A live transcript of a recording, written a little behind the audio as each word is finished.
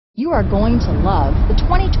You are going to love the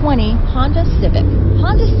 2020 Honda Civic.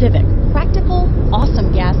 Honda Civic, practical,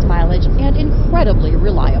 awesome gas mileage, and incredibly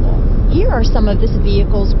reliable. Here are some of this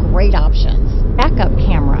vehicle's great options: backup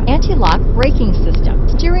camera, anti-lock braking system,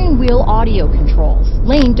 steering wheel audio controls,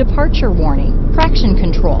 lane departure warning, traction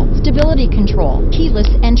control, stability control,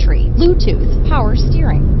 keyless entry, Bluetooth, power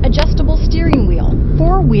steering, adjustable steering wheel,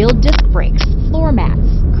 four-wheel disc brakes, floor mats,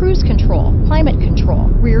 cruise control, climate control,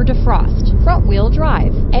 rear defrost, front wheel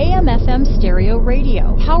drive, AM/FM stereo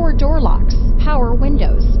radio, power door locks, power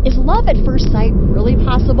windows. Is love at first sight really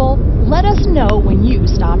possible? Let us know when you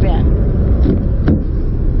stop in.